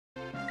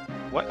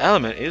What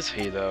element is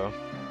he, though?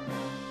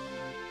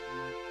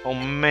 Oh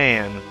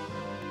man.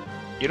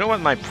 You know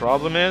what my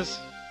problem is?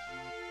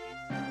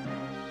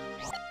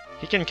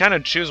 He can kind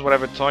of choose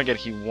whatever target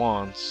he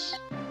wants.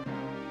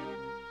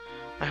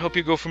 I hope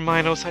you go for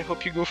Minos, I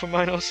hope you go for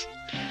Minos.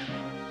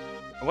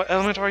 What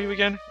element are you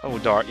again? Oh,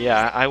 dark.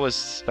 Yeah, I was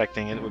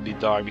suspecting it would be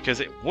dark, because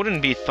it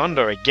wouldn't be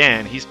thunder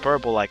again. He's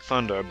purple like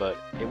thunder, but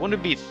it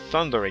wouldn't be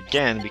thunder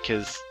again,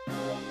 because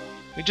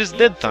we just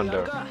did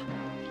thunder.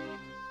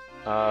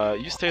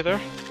 You stay there.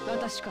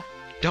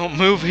 Don't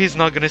move, he's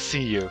not gonna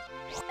see you.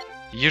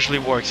 It usually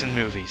works in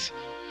movies.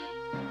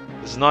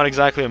 This is not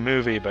exactly a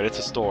movie, but it's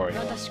a story.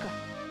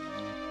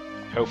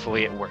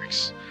 Hopefully it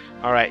works.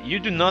 Alright, you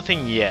do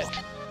nothing yet.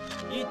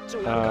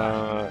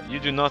 You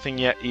do nothing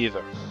yet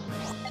either.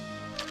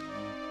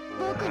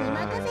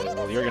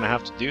 Well, you're gonna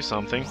have to do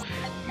something.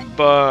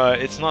 But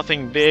it's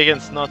nothing big,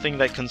 it's nothing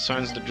that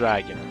concerns the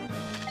dragon.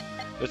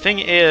 The thing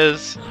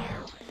is,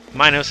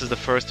 Minos is the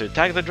first to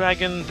attack the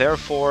dragon,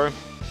 therefore,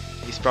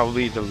 he's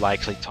probably the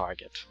likely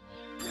target.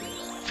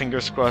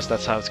 Fingers crossed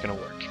that's how it's gonna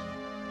work.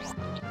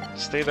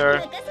 Stay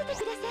there.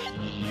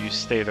 You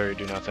stay there, you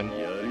do nothing.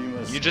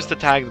 You just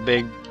attack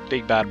the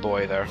big bad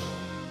boy there.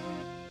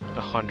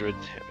 100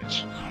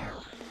 damage.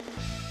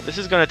 This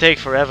is gonna take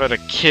forever to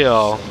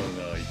kill.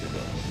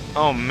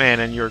 Oh man,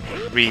 and you're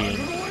green.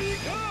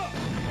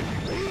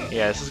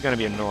 Yeah, this is gonna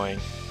be annoying.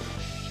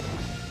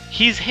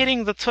 He's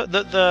hitting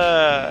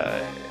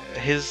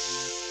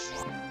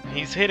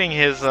he's hitting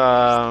his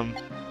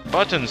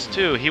buttons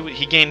too.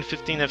 He gained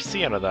 15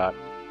 FC out of that.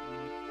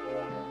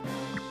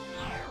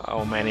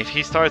 Oh man, if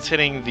he starts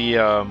hitting the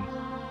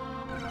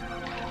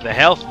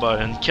health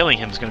button, killing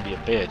him is gonna be a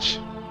bitch.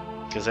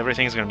 Because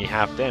everything's gonna be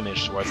half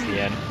damage towards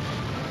the end.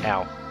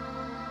 Ow.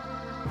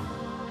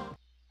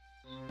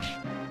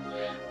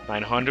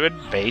 900,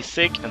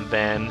 basic, and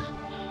then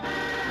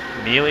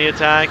melee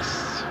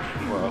attacks.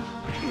 Well,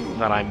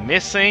 that I'm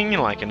missing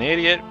like an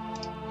idiot.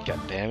 God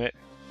damn it.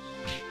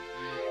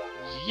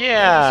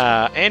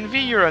 Yeah, Envy,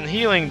 you're on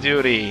healing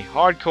duty.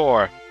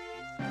 Hardcore.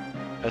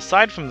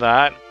 Aside from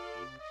that,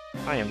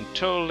 I am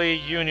totally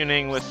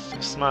unioning with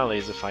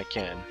Smileys if I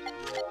can.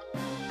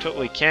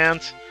 Totally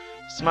can't.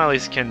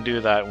 Smileys can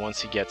do that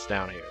once he gets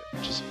down here.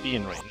 Just be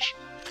in range.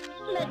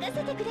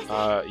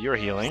 You're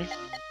healing.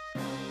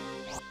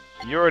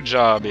 Your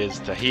job is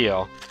to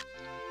heal.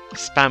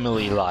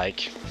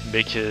 Spammily-like,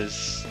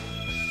 because...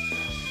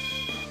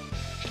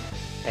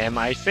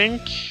 I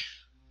think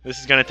this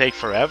is gonna take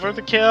forever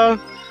to kill,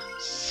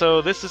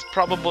 so this is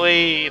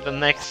probably the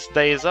next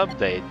day's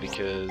update,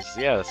 because,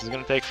 yeah, this is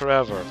gonna take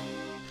forever.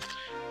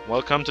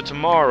 Welcome to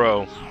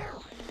tomorrow.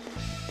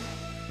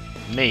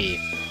 Me.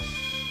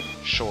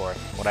 Sure,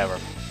 whatever.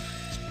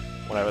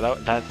 Whatever,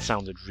 that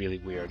sounded really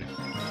weird.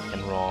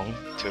 And wrong,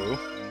 too.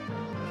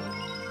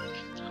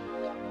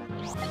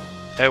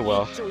 Oh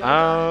well.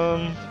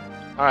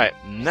 Alright,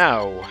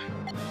 now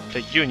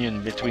the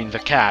union between the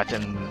cat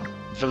and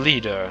the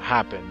leader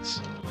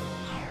happens.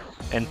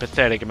 And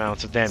pathetic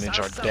amounts of damage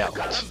are dealt.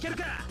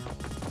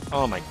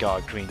 Oh my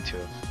god, green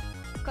too.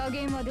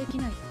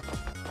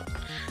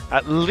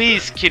 At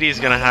least Kitty's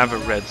gonna have a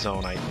red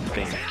zone, I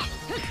think.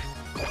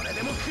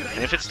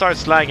 And if it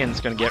starts lagging,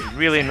 it's gonna get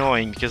really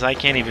annoying because I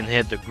can't even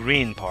hit the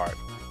green part.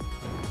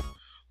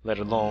 Let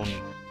alone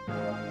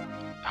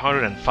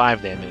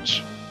 105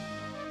 damage.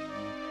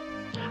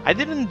 I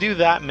didn't do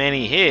that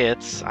many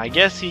hits. I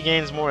guess he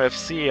gains more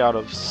FC out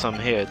of some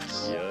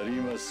hits.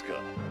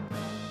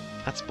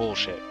 That's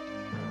bullshit.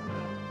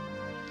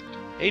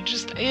 It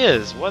just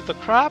is. What the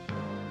crap?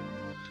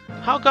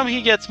 How come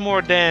he gets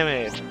more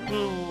damage?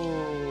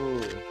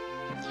 Ooh.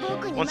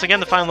 Once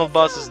again, the final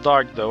boss is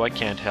dark, though. I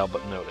can't help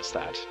but notice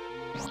that.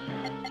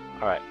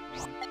 Alright.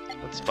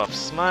 Let's buff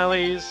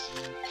Smileys.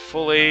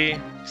 Fully.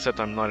 Except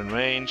I'm not in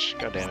range.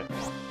 God damn it.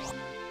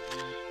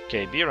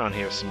 Okay, be around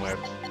here somewhere.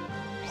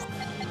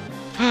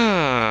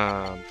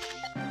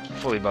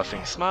 Fully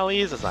buffing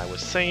Smileys, as I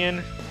was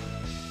saying.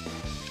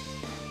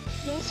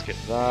 Skip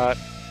that.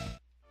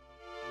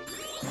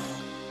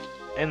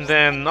 And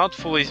then, not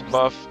fully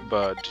buff,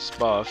 but just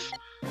buff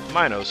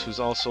Minos, who's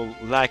also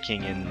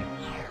lacking in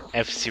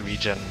FC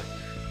regen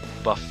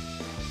buff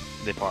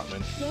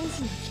department.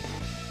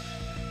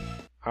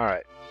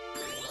 Alright.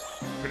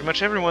 Pretty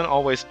much everyone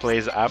always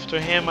plays after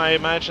him, I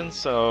imagine,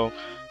 so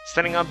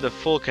setting up the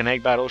full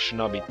connect battle should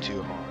not be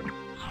too hard.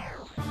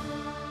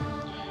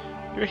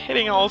 You're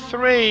hitting all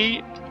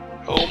three!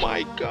 Oh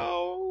my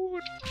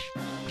god!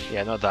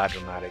 Yeah, not that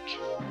dramatic.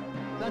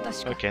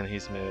 Okay, and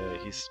he's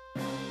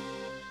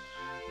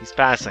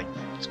passing.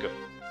 It's good.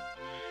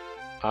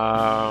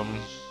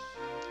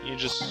 You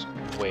just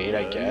wait,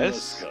 I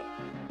guess.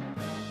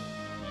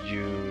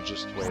 You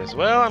just wait as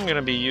well. I'm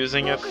gonna be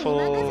using a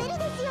full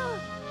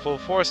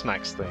force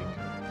max thing.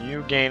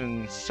 You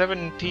gain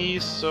 70,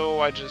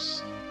 so I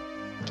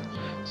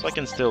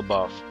can still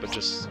buff, but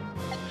just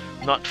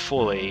not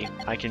fully.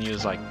 I can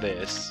use like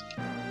this,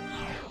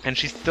 and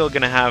she's still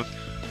gonna have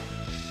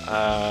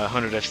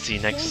 100 FC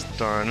next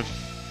turn,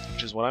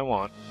 which is what I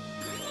want.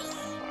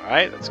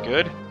 Alright, that's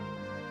good.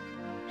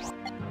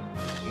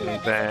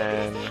 And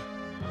then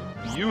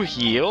you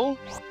heal,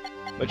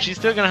 but she's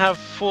still gonna have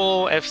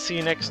full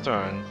FC next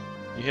turn.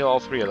 You heal all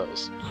 3 of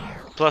those.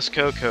 Plus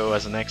Coco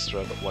as an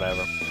extra, but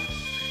whatever.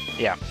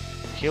 Yeah,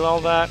 heal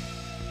all that,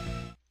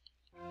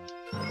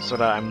 so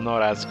that I'm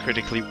not as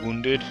critically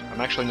wounded.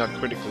 I'm actually not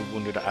critically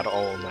wounded at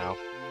all now.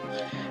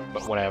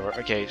 But whatever.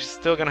 Okay, she's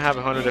still gonna have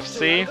 100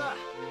 FC.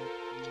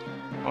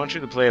 I want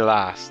you to play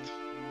last.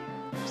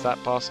 Is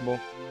that possible?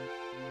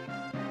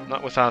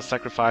 Not without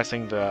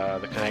sacrificing the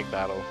Connect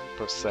battle,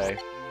 per se.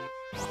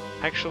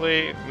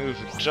 Actually, move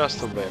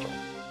just a little.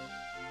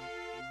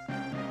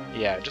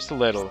 Yeah, just a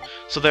little.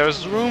 So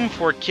there's room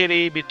for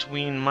Kitty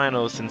between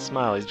Minos and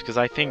Smileys, because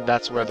I think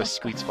that's where the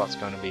sweet spot's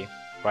gonna be.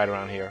 Right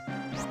around here.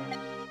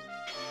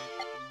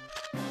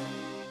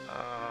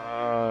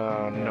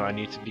 No, I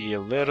need to be a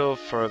little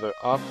further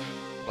up,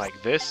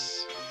 like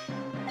this.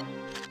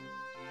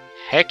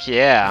 Heck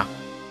yeah!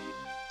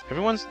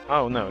 Everyone's...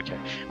 Oh, no, okay.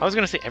 I was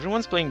gonna say,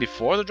 everyone's playing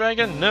before the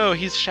dragon? No,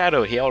 he's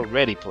Shadow, he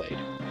already played.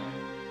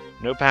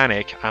 No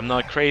panic, I'm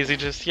not crazy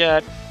just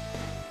yet.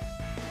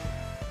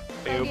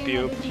 Pew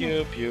pew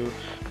pew pew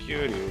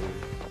pew pew.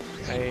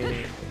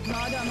 Hey.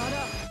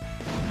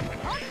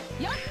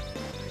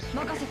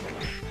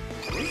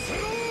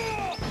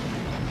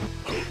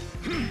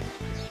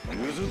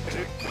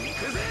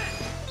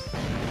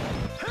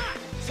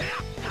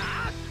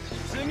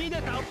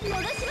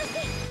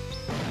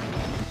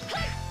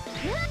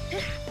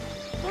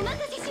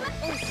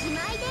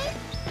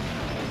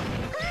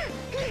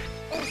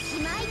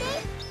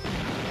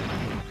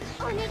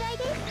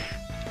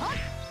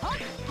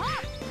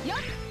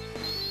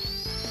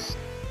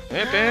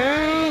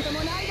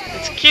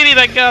 It's Kitty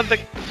that got the...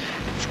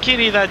 It's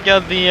Kitty that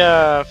got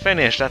the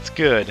finish. That's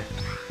good.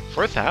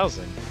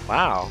 4,000.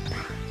 Wow.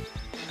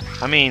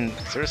 I mean,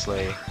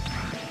 seriously.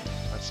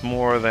 That's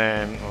more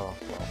than... Oh,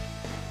 well.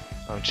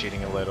 I'm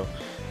cheating a little.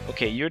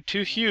 Okay, you're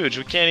too huge.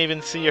 We can't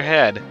even see your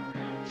head.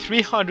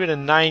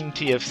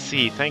 390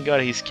 FC. Thank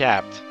God he's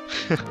capped.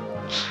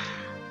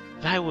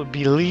 That would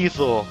be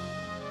lethal.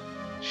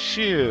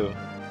 Shoo.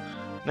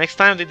 Next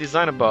time they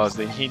design a boss,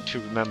 they need to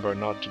remember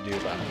not to do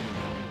that.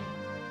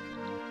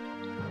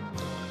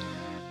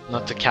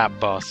 Not to cap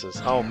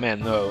bosses. Oh man,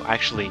 no.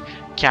 Actually,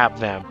 cap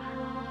them.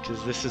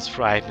 Because this is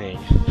frightening.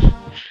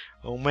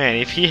 Oh man,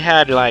 if he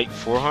had like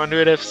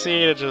 400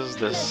 FC to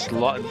just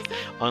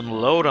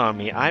unload on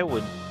me, I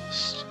would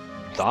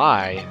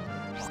die.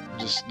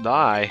 Just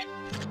die.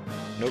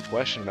 No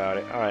question about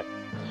it. Alright.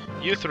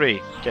 You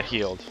 3, get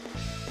healed.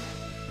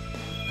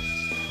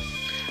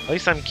 At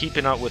least I'm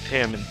keeping up with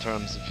him in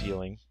terms of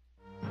healing.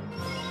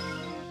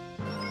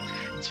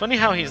 It's funny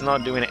how he's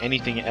not doing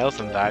anything else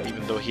than that,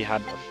 even though he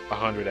had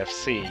 100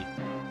 FC.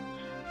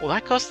 Well,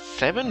 that cost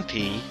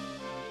 70?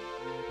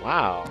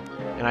 Wow.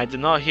 And I did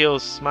not heal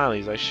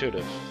Smileys, I should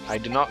have. I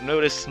did not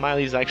notice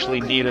Smileys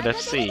actually needed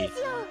FC.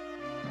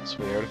 That's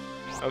weird.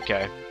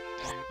 Okay.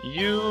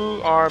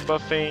 You are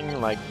buffing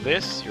like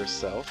this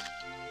yourself.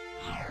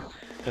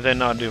 And then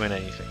not doing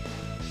anything.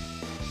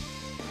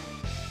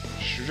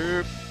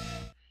 Shroop.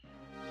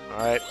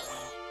 Alright.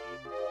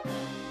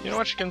 You know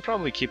what, you can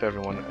probably keep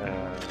everyone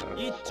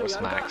force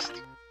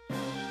maxed.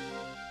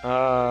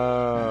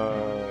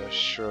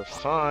 Sure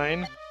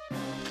fine.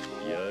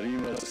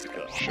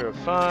 Sure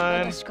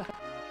fine.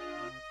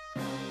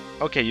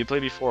 Okay, you play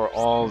before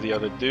all the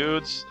other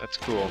dudes. That's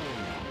cool.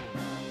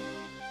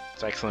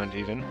 It's excellent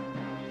even.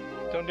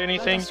 Don't do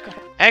anything.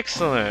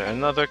 Excellent!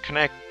 Another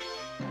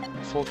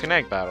full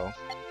connect battle.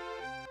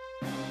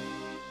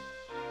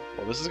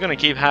 Well, this is gonna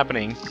keep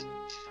happening.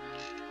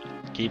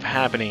 Keep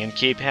happening and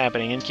keep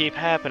happening and keep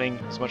happening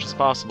as much as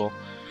possible.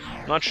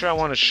 Not sure I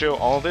want to show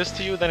all this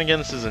to you, then again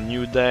this is a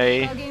new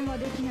day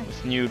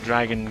with new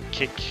dragon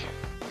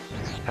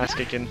ass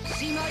kicking.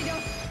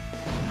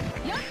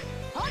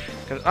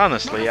 Because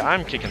honestly,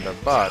 I'm kicking their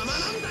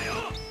butts.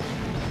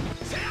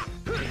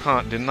 You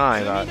can't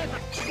deny that.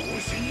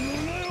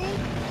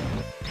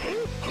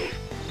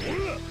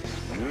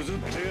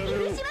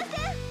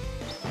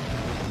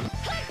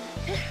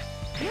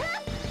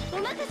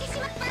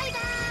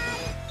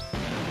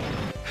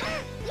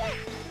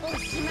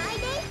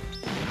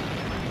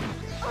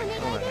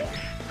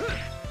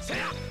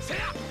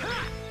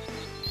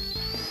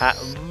 At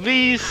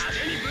least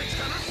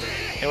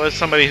it was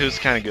somebody who's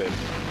kind of good.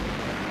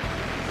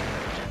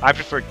 I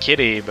prefer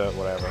Kitty, but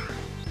whatever.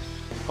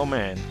 Oh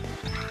man,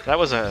 that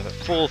was a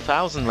full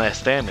 1,000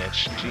 less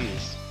damage.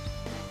 Jeez.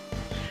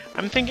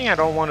 I'm thinking I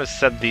don't want to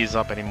set these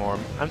up anymore.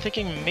 I'm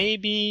thinking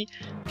maybe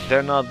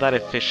they're not that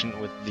efficient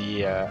with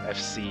the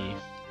FC.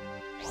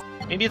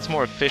 Maybe it's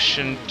more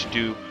efficient to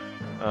do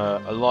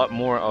a lot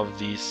more of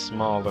the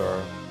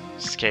smaller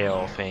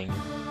scale thing.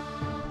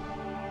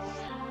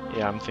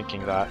 Yeah, I'm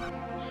thinking that.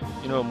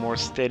 You know, more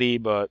steady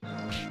but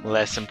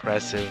less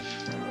impressive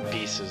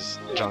pieces,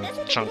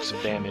 chunks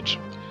of damage.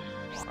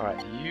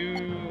 Alright,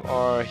 you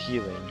are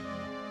healing.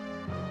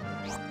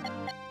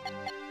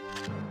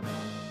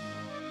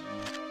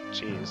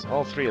 Jeez,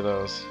 all 3 of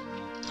those.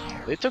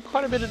 They took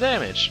quite a bit of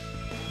damage.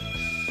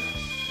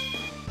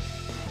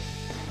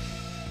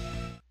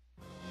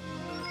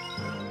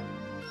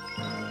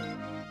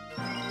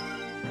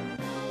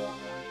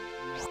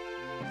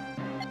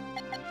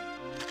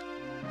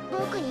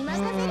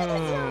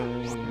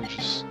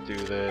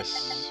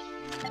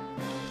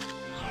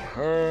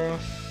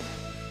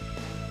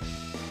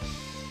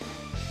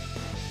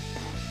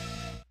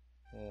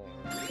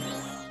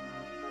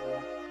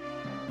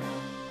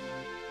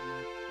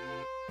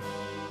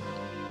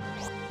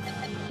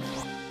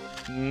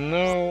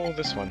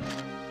 this one.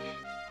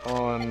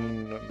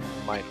 On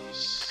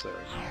minus. There.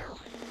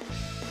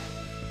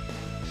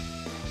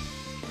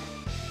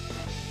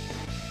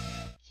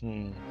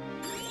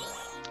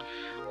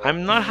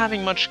 I'm not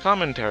having much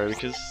commentary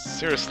because,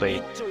 seriously,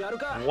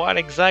 what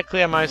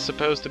exactly am I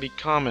supposed to be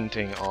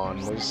commenting on?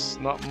 There's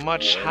not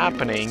much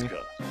happening.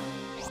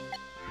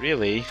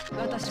 Really.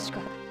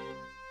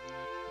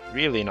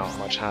 Really not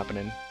much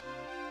happening.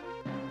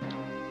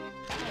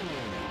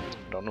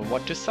 Don't know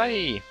what to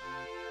say.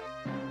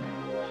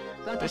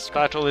 This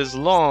battle is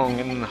long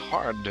and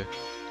hard.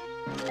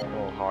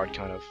 Well, hard,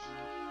 kind of.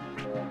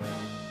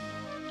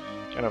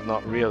 Kind of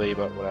not really,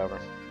 but whatever.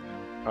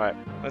 Alright,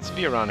 let's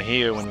be around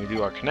here when we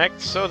do our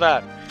connect, so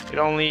that it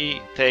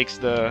only takes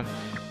the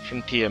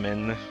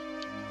Frontierman.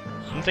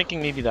 I'm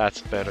thinking maybe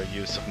that's better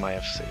use of my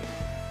FC.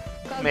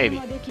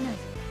 Maybe.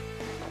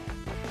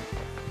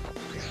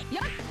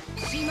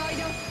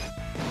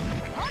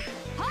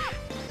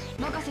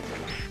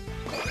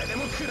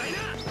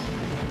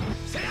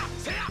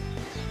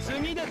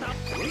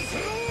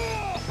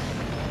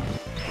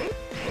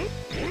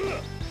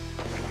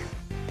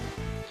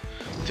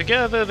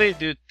 Together they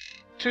do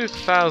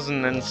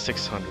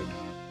 2,600.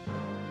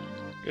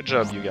 Good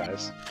job, you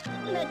guys.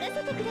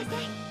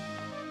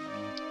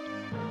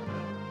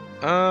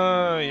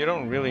 You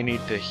don't really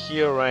need to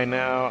heal right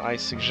now. I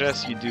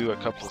suggest you do a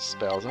couple of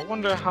spells. I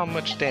wonder how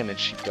much damage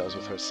she does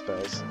with her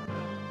spells.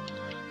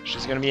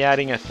 She's gonna be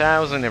adding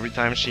 1,000 every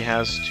time she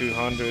has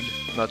 200,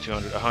 not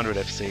 200, 100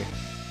 FC.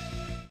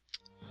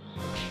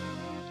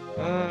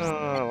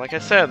 Like I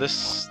said,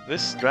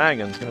 this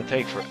dragon's gonna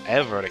take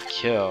forever to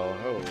kill.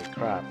 Holy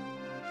crap.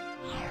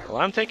 Well,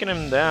 I'm taking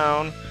him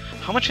down.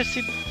 How much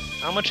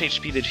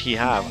HP did he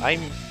have?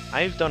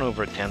 I've done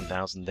over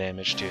 10,000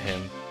 damage to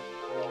him.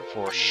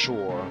 For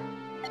sure.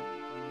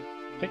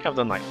 I think I've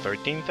done like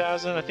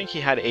 13,000. I think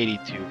he had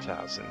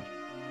 82,000.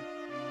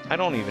 I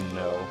don't even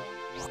know.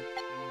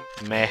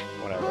 Meh,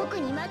 whatever.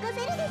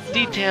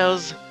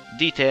 Details,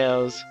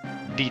 details,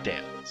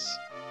 details.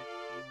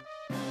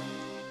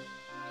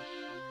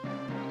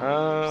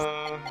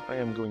 I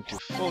am going to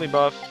fully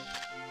buff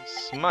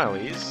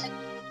Smileys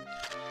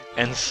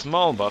and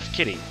small buff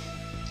Kitty.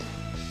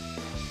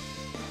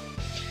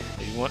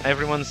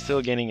 Everyone's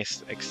still gaining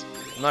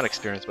not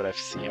experience, but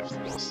FC after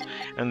this.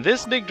 And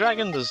this big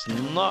dragon does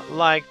not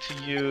like to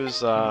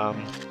use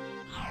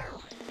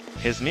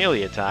his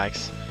melee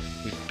attacks.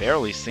 We've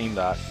barely seen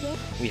that.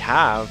 We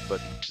have,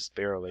 but just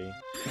barely.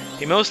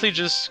 He mostly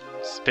just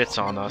spits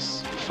on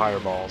us,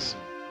 fireballs.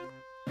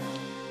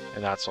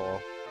 And that's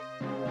all.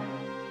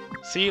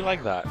 See,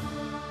 like that.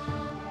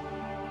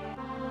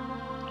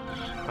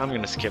 I'm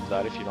gonna skip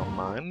that if you don't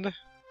mind.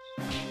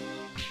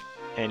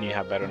 And you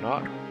had better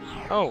not.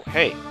 Oh,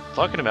 hey,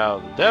 talking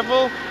about the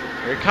devil,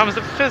 here comes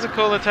the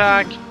physical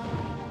attack!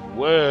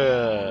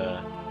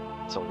 Whoa!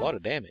 It's a lot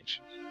of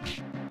damage.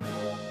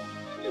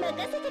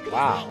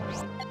 Wow.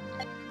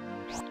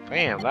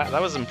 Damn,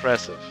 that was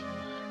impressive.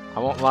 I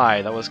won't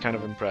lie, that was kind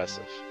of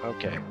impressive.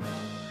 Okay.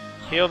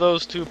 Heal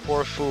those two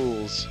poor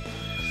fools.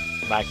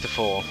 Back to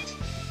full.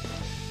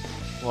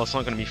 Well, it's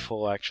not gonna be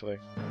full, actually.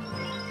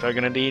 They're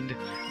gonna need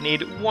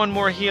one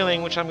more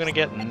healing, which I'm gonna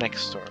get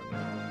next turn.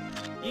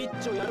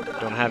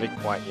 Don't have it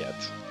quite yet.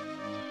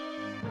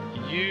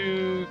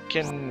 You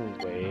can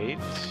wait.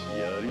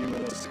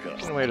 You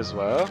can wait as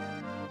well.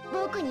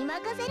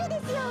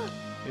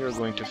 You're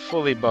going to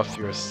fully buff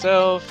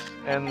yourself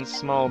and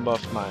small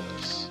buff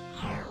minus.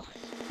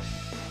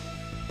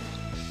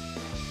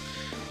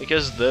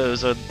 Because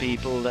those are the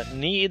people that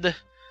need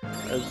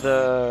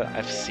the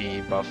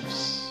FC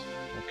buffs.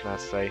 What can I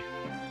say?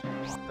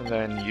 And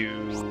then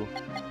you...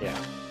 yeah.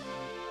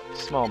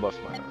 Small buff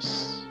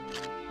minus.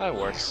 That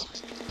works.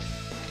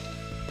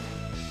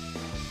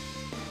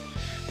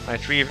 My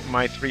three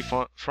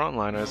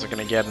frontliners are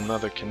gonna get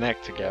another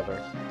connect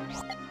together.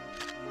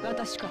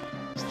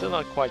 Still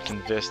not quite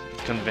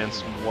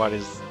convinced what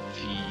is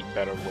the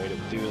better way to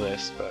do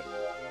this, but...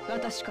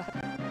 so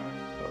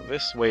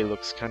this way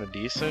looks kind of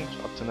decent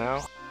up to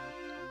now.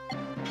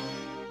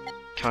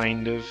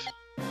 Kind of.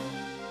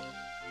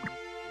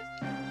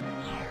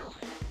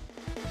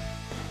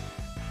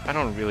 I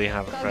don't really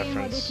have a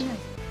preference.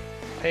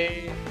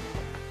 Hey.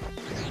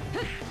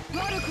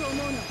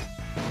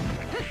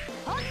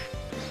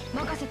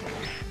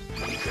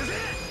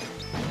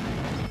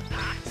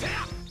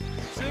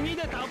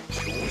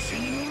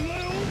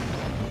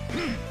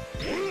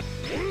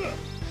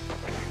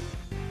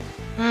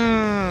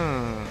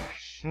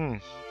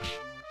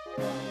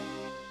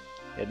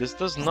 Yeah, this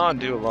does not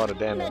do a lot of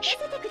damage.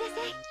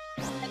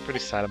 Pretty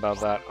sad about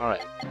that.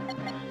 Alright.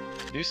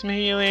 Do some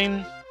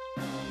healing.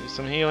 Do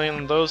some healing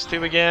on those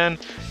two again.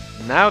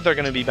 Now they're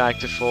gonna be back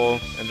to full,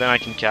 and then I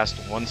can cast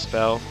one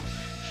spell.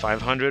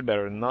 500,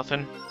 better than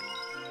nothing.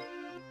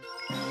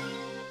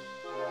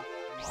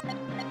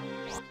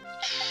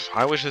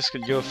 I wish this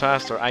could go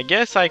faster. I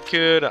guess I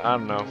could, I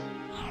don't know.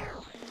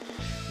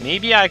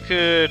 Maybe I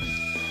could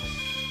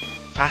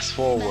fast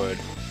forward.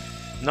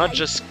 Not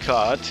just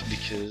cut,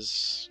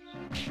 because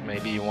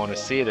maybe you want to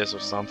see this or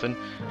something,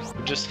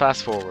 but just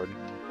fast forward.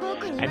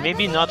 And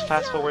maybe not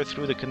fast forward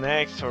through the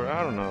connects, or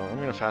I don't know. I'm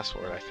gonna fast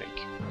forward, I think.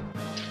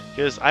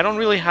 Because I don't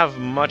really have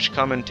much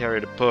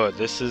commentary to put.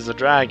 This is a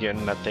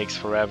dragon that takes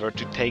forever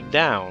to take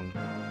down.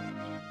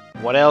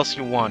 What else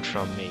you want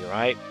from me,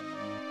 right?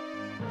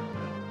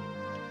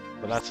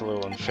 But that's a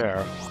little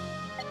unfair.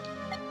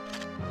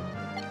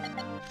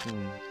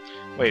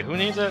 Wait, who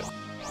needs it?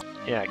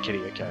 Yeah, Kitty,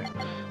 okay.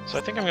 So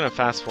I think I'm gonna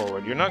fast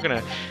forward. You're not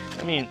gonna...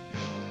 I mean...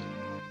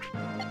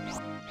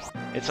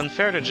 It's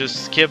unfair to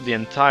just skip the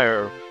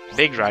entire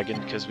big dragon,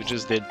 because we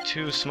just did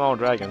 2 small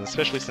dragons,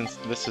 especially since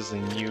this is a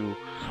new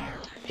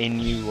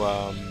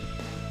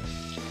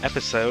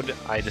episode,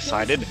 I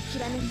decided.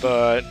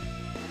 But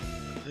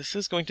this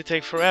is going to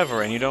take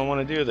forever, and you don't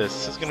want to do this.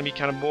 This is going to be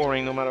kind of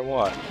boring no matter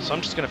what. So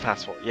I'm just going to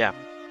fast forward, yeah.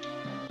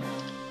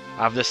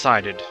 I've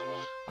decided.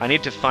 I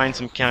need to find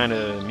some kind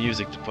of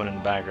music to put in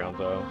the background,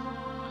 though.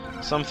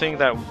 Something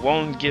that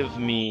won't give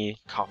me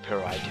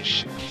copyright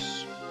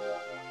issues.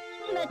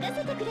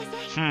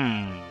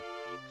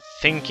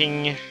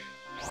 Thinking...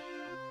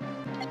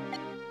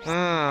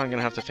 I'm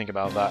gonna have to think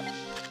about that.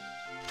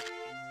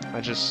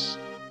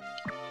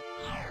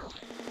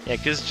 Yeah,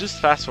 because just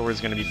fast forward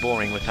is gonna be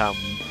boring without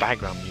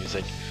background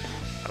music.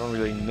 I don't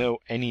really know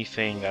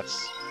anything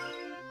that's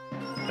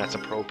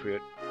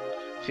appropriate.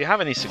 If you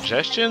have any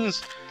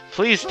suggestions,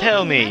 please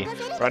tell me!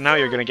 Right now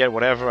you're gonna get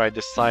whatever I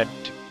decide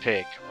to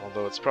pick,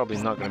 although it's probably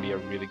not gonna be a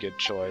really good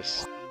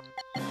choice.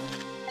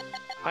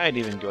 I'd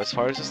even go as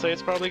far as to say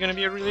it's probably gonna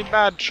be a really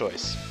bad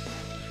choice.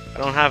 I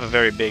don't have a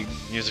very big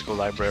musical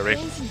library.